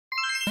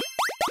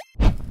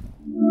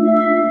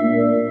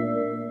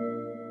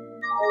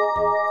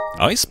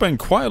I spent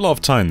quite a lot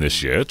of time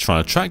this year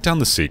trying to track down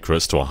the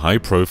secrets to a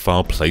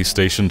high-profile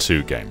PlayStation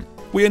 2 game.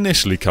 We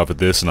initially covered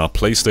this in our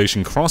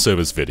PlayStation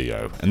Crossovers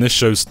video, and this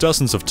shows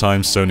dozens of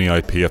times Sony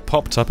IP have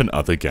popped up in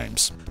other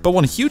games. But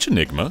one huge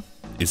enigma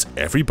is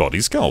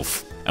Everybody's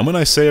Golf. And when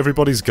I say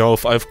Everybody's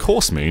Golf, I of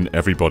course mean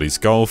Everybody's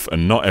Golf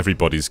and not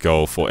Everybody's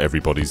Golf or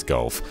Everybody's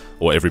Golf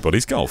or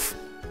Everybody's Golf.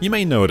 You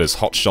may know it as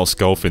Hot Shots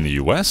Golf in the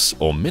US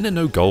or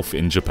Minnow Golf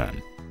in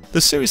Japan. The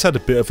series had a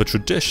bit of a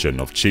tradition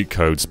of cheat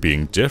codes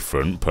being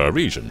different per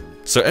region.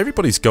 So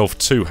Everybody's Golf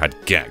 2 had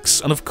Gex,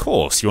 and of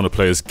course you want to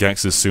play as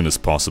Gex as soon as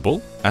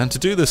possible, and to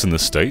do this in the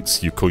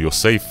States you call your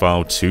save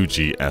file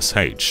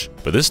 2GSH.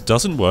 But this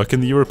doesn't work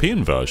in the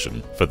European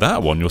version. For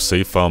that one your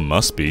save file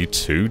must be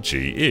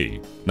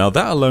 2GE. Now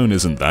that alone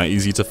isn't that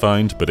easy to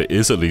find, but it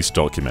is at least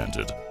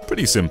documented.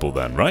 Pretty simple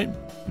then, right?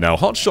 Now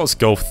Hot Shots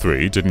Golf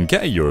 3 didn't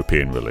get a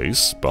European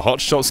release, but Hot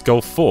Shots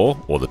Golf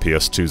 4, or the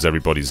PS2's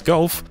Everybody's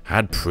Golf,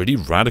 had pretty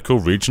radical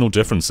regional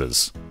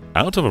differences.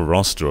 Out of a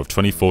roster of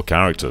 24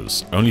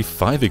 characters, only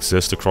 5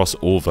 exist across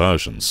all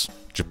versions.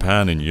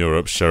 Japan and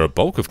Europe share a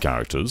bulk of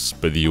characters,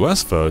 but the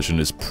US version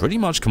is pretty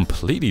much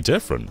completely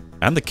different.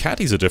 And the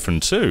caddies are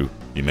different too.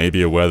 You may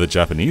be aware the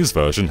Japanese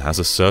version has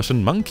a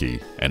certain monkey,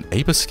 an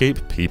Ape Escape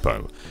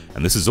Pipo,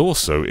 and this is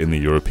also in the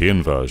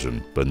European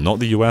version, but not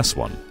the US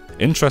one.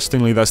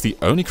 Interestingly, that's the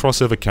only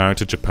crossover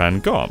character Japan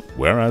got,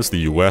 whereas the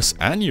US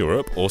and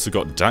Europe also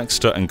got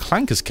Daxter and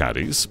Clank as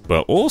caddies,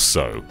 but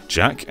also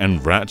Jack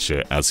and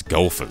Ratchet as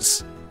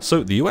golfers.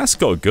 So the US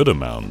got a good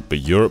amount, but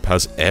Europe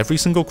has every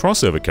single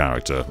crossover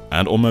character,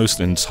 and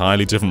almost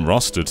entirely different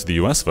roster to the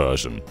US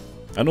version.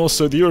 And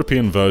also the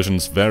European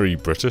version's very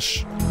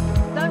British.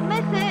 Don't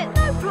miss it,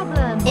 no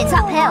problem. It's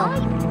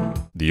uphill.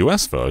 The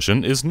US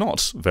version is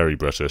not very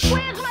British.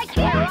 Where's my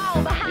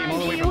camera?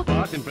 Behind you.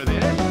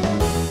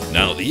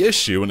 Now, the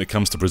issue when it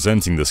comes to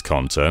presenting this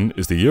content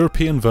is the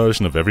European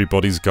version of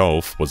Everybody's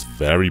Golf was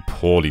very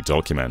poorly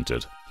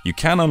documented. You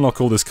can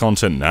unlock all this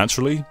content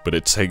naturally, but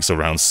it takes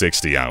around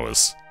 60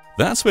 hours.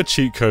 That's where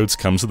cheat codes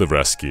come to the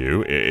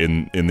rescue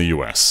in the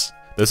US.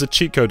 There's a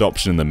cheat code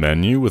option in the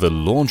menu with a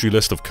laundry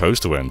list of codes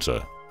to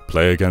enter.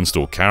 Play against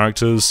all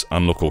characters,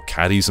 unlock all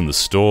caddies in the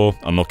store,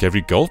 unlock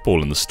every golf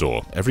ball in the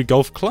store, every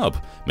golf club,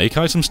 make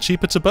items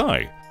cheaper to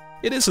buy.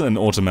 It isn't an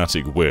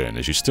automatic win,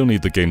 as you still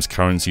need the game's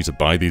currency to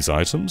buy these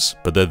items,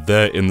 but they're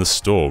there in the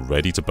store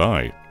ready to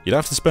buy. You'd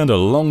have to spend a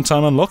long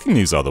time unlocking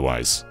these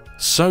otherwise.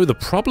 So the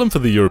problem for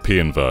the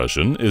European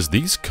version is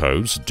these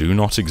codes do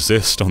not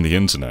exist on the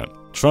internet.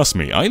 Trust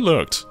me, I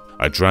looked.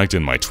 I dragged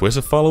in my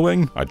Twitter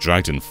following, I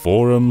dragged in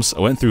forums, I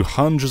went through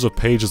hundreds of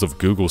pages of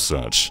Google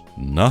search.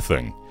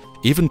 Nothing.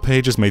 Even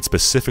pages made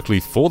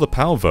specifically for the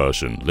PAL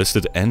version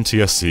listed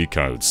NTSC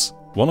codes.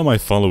 One of my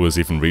followers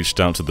even reached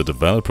out to the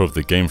developer of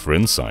the game for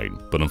insight,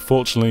 but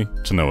unfortunately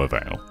to no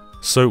avail.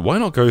 So why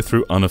not go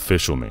through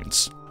unofficial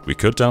means? We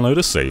could download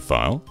a save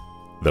file.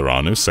 There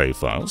are no save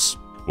files.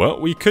 Well,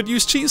 we could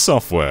use cheat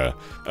software.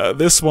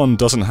 This one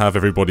doesn't have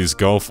Everybody's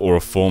Golf or a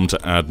form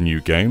to add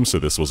new games, so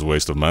this was a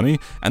waste of money.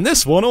 And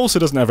this one also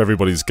doesn't have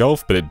Everybody's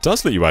Golf, but it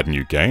does let you add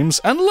new games.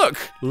 And look,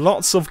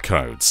 lots of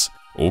codes.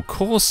 All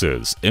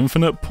courses,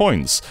 infinite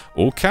points,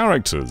 all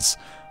characters.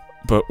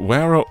 But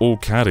where are all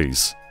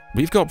caddies?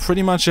 We've got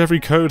pretty much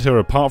every code here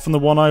apart from the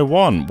one I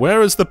want.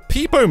 Where is the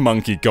Pipo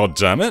Monkey,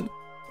 goddammit?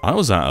 I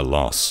was at a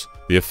loss.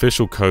 The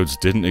official codes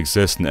didn't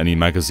exist in any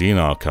magazine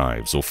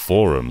archives or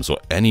forums or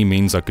any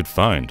means I could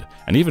find,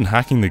 and even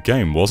hacking the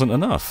game wasn't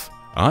enough.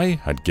 I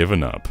had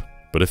given up.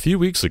 But a few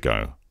weeks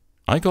ago,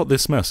 I got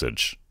this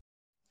message.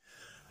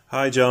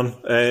 Hi John,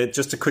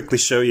 just to quickly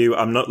show you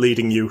I'm not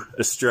leading you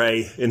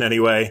astray in any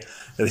way.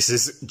 This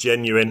is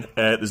genuine,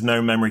 there's no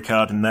memory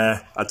card in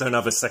there. I don't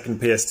have a second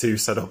PS2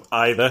 set up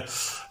either.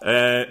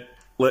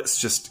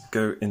 Let's just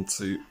go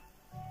into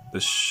the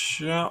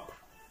shop.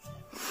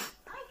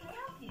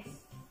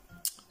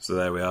 So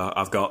there we are,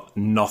 I've got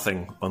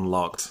nothing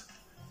unlocked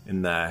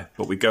in there.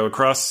 But we go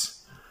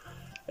across,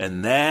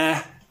 and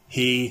there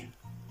he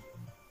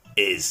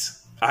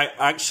is. I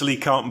actually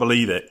can't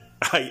believe it.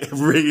 I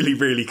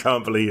really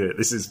can't believe it.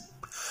 This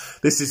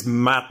is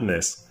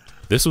madness.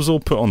 This was all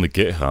put on the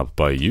GitHub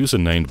by a user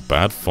named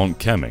Bad Font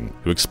Kemming,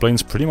 who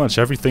explains pretty much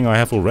everything I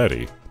have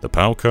already. The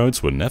PAL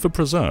codes were never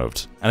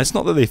preserved, and it's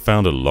not that they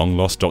found a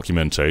long-lost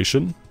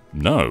documentation.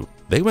 No,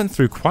 they went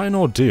through quite an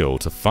ordeal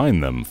to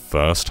find them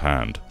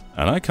firsthand.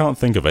 And I can't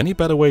think of any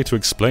better way to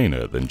explain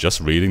it than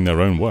just reading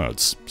their own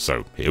words.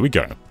 So here we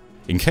go.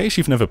 In case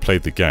you've never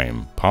played the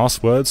game,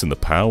 passwords in the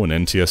PAL and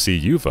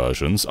NTSC-U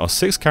versions are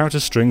 6-character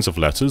strings of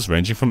letters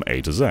ranging from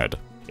A to Z.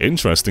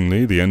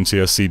 Interestingly, the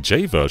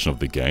NTSC-J version of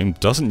the game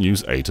doesn't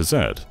use A to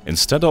Z,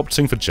 instead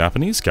opting for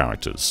Japanese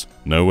characters.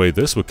 No way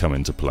this would come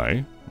into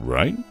play,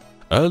 right?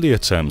 Early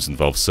attempts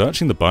involved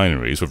searching the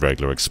binaries with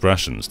regular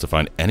expressions to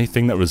find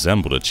anything that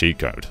resembled a cheat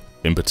code.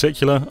 In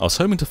particular, I was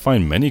hoping to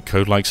find many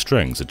code-like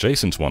strings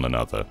adjacent to one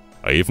another.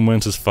 I even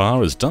went as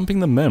far as dumping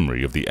the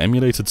memory of the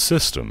emulated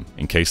system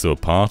in case they were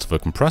part of a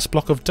compressed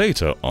block of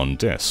data on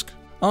disk.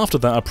 After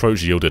that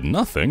approach yielded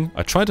nothing,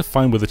 I tried to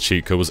find where the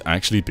cheat code was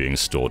actually being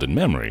stored in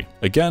memory.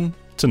 Again,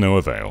 to no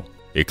avail.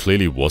 It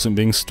clearly wasn't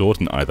being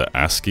stored in either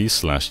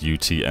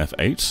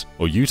ASCII/UTF-8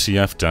 or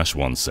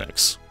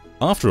UTF-16.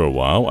 After a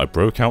while, I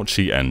broke out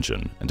Cheat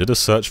Engine and did a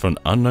search for an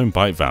unknown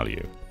byte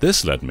value.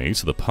 This led me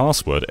to the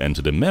password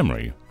entered in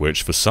memory,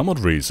 which for some odd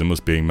reason was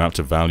being mapped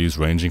to values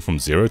ranging from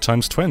 0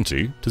 ×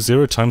 20 to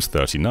 0 ×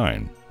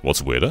 39.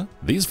 What's weirder?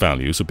 These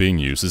values were being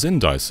used as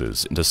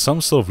indices into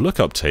some sort of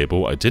lookup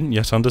table I didn't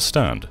yet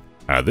understand.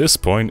 At this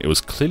point, it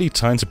was clearly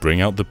time to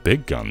bring out the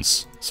big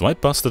guns, so I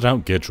busted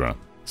out Ghidra.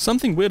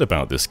 Something weird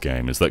about this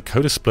game is that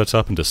code is split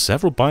up into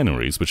several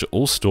binaries which are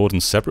all stored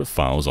in separate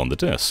files on the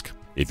disk.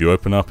 If you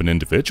open up an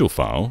individual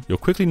file, you'll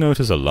quickly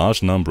notice a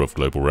large number of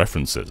global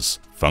references,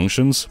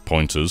 functions,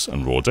 pointers,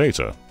 and raw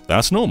data.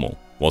 That's normal.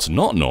 What's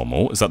not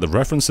normal is that the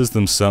references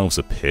themselves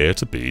appear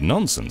to be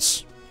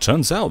nonsense.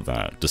 Turns out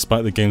that,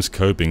 despite the game's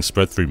code being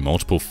spread through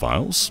multiple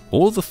files,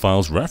 all of the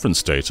files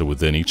reference data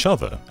within each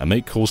other and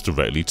make calls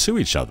directly to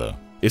each other.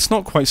 It's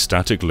not quite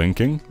static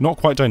linking, not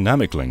quite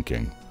dynamic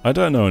linking. I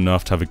don't know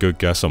enough to have a good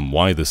guess on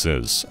why this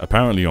is.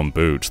 Apparently on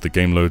boot, the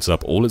game loads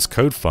up all its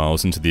code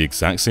files into the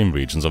exact same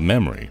regions of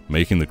memory,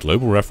 making the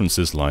global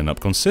references line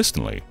up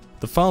consistently.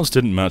 The files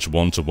didn't match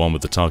one-to-one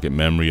with the target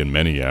memory in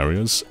many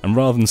areas, and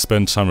rather than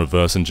spend time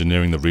reverse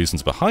engineering the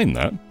reasons behind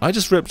that, I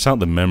just ripped out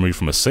the memory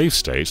from a save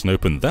state and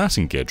opened that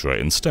in Ghidra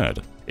instead.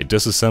 It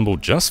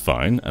disassembled just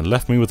fine and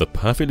left me with a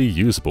perfectly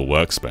usable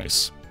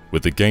workspace.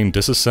 With the game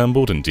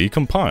disassembled and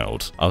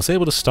decompiled, I was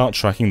able to start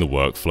tracking the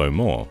workflow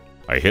more.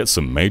 I hit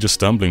some major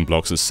stumbling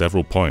blocks at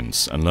several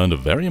points and learned a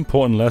very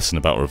important lesson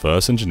about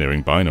reverse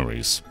engineering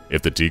binaries.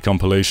 If the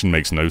decompilation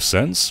makes no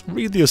sense,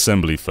 read the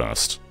assembly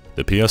first.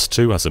 The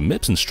PS2 has a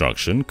MIPS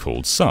instruction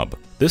called sub.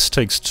 This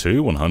takes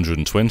two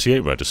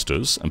 128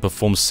 registers and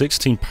performs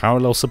 16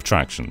 parallel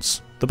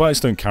subtractions. The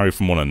bytes don't carry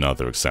from one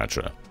another,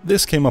 etc.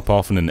 This came up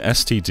often in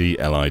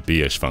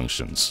std-lib-ish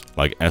functions,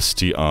 like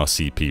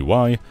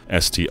strcpy,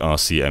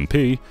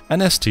 strcmp,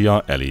 and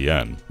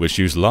strlen, which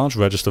use large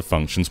register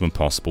functions when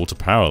possible to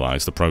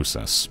parallelize the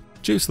process.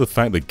 Due to the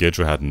fact that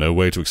Ghidra had no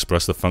way to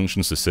express the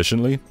functions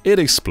sufficiently, it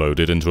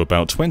exploded into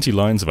about 20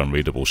 lines of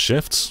unreadable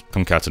shifts,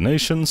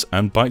 concatenations,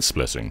 and byte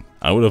splitting.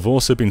 I would have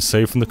also been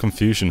saved from the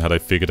confusion had I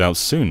figured out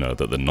sooner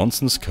that the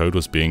nonsense code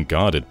was being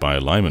guarded by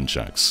alignment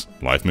checks.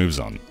 Life moves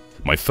on.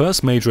 My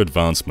first major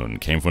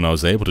advancement came when I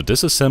was able to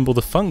disassemble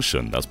the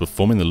function that's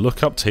performing the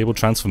lookup table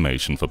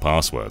transformation for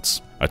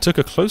passwords. I took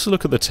a closer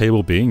look at the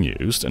table being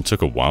used and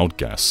took a wild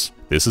guess.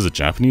 This is a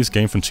Japanese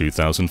game from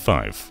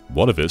 2005.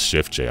 What if it's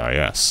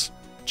Shift-JIS?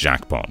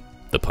 Jackpot.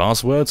 The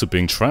passwords are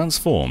being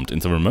transformed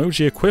into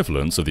emoji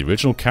equivalents of the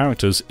original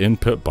characters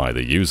input by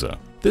the user.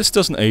 This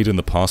doesn't aid in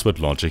the password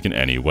logic in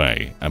any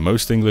way, and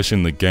most English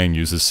in the game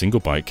uses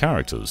single byte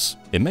characters.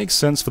 It makes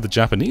sense for the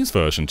Japanese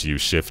version to use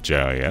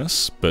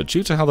Shift-JIS, but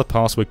due to how the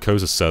password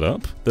codes are set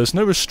up, there's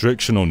no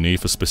restriction or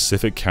need for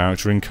specific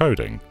character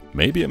encoding.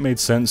 Maybe it made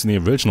sense in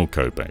the original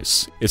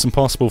codebase. It's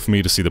impossible for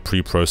me to see the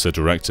preprocessor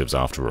directives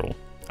after all.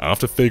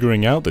 After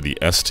figuring out that the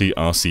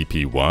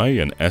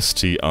strcpy and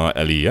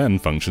strlen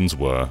functions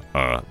were,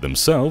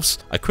 themselves,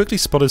 I quickly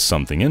spotted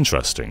something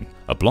interesting.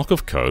 A block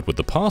of code with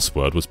the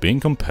password was being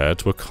compared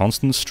to a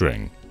constant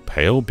string,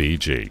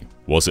 PaleBG.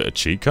 Was it a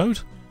cheat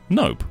code?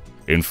 Nope.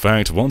 In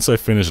fact, once I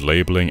finished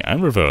labeling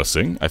and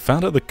reversing, I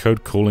found out the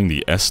code calling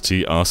the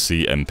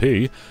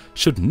strcmp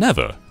should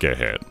never get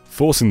hit,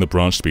 forcing the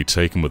branch to be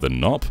taken with a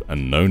NOP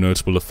and no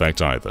notable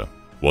effect either.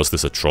 Was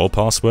this a troll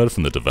password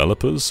from the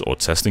developers or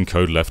testing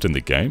code left in the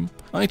game?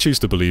 I choose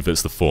to believe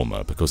it's the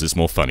former because it's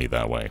more funny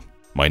that way.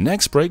 My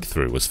next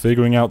breakthrough was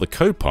figuring out the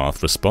code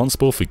path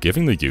responsible for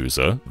giving the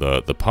user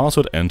the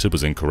password entered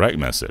was incorrect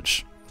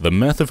message. The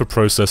method for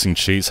processing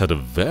cheats had a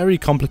very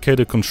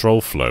complicated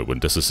control flow when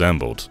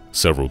disassembled,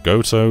 several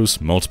gotos,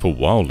 multiple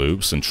while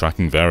loops, and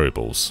tracking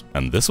variables,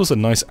 and this was a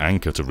nice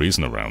anchor to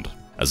reason around.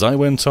 As I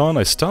went on,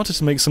 I started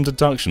to make some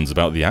deductions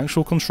about the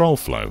actual control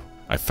flow.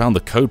 I found the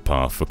code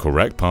path for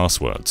correct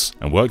passwords,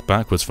 and worked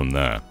backwards from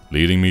there,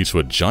 leading me to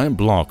a giant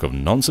block of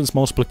nonsense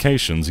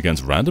multiplications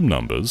against random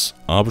numbers,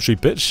 arbitrary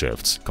bit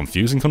shifts,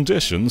 confusing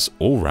conditions,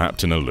 all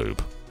wrapped in a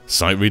loop.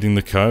 Sight reading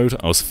the code,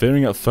 I was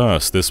fearing at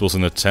first this was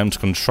an attempt to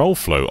control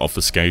flow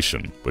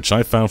obfuscation, which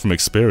I found from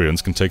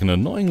experience can take an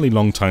annoyingly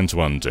long time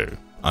to undo.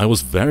 I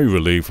was very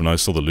relieved when I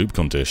saw the loop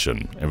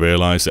condition, and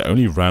realized it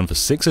only ran for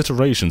 6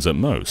 iterations at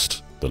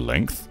most, the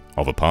length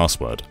of a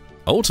password.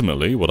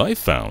 Ultimately, what I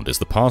found is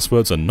the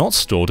passwords are not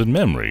stored in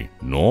memory,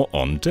 nor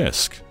on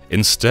disk.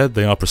 Instead,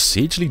 they are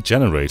procedurally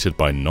generated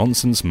by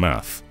nonsense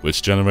math,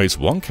 which generates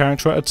one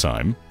character at a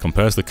time,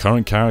 compares the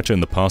current character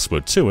in the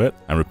password to it,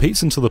 and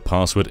repeats until the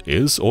password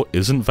is or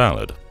isn't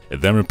valid.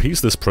 It then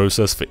repeats this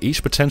process for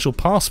each potential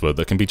password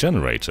that can be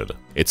generated.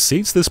 It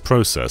seeds this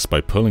process by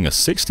pulling a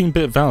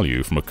 16-bit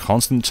value from a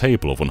constant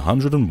table of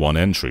 101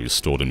 entries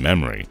stored in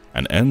memory,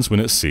 and ends when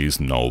it sees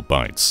null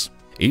bytes.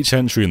 Each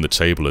entry in the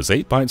table is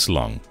 8 bytes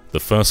long. The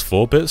first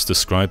 4 bits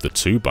describe the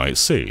 2-byte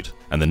seed,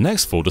 and the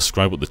next 4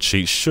 describe what the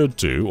cheat should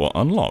do or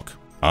unlock.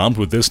 Armed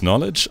with this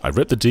knowledge, I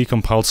ripped the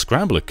decompiled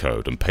scrambler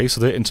code and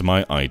pasted it into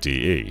my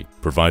IDE,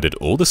 provided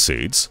all the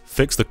seeds,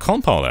 fixed the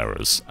compile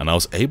errors, and I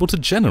was able to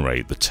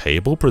generate the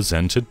table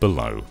presented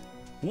below.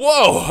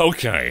 Whoa,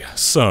 okay,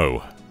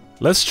 so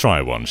let's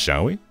try one,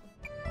 shall we?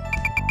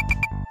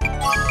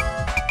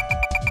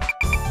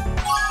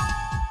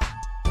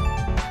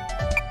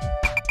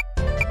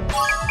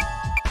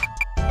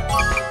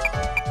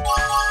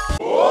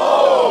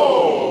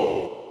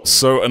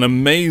 So an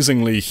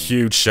amazingly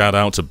huge shout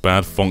out to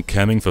Bad Font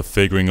Kemming for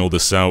figuring all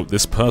this out.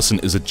 This person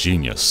is a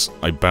genius.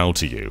 I bow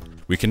to you.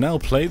 We can now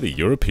play the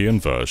European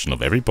version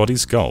of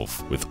Everybody's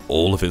Golf with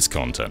all of its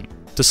content.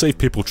 To save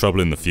people trouble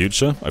in the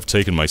future, I've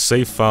taken my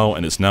save file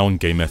and it's now in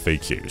Game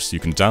FAQs. You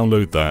can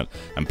download that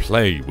and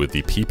play with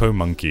the Pipo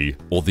Monkey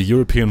or the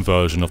European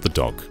version of the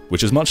dog,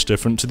 which is much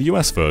different to the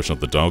US version of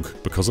the dog,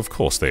 because of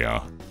course they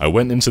are. I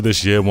went into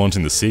this year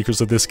wanting the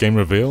secrets of this game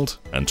revealed,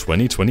 and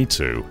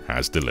 2022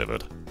 has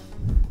delivered.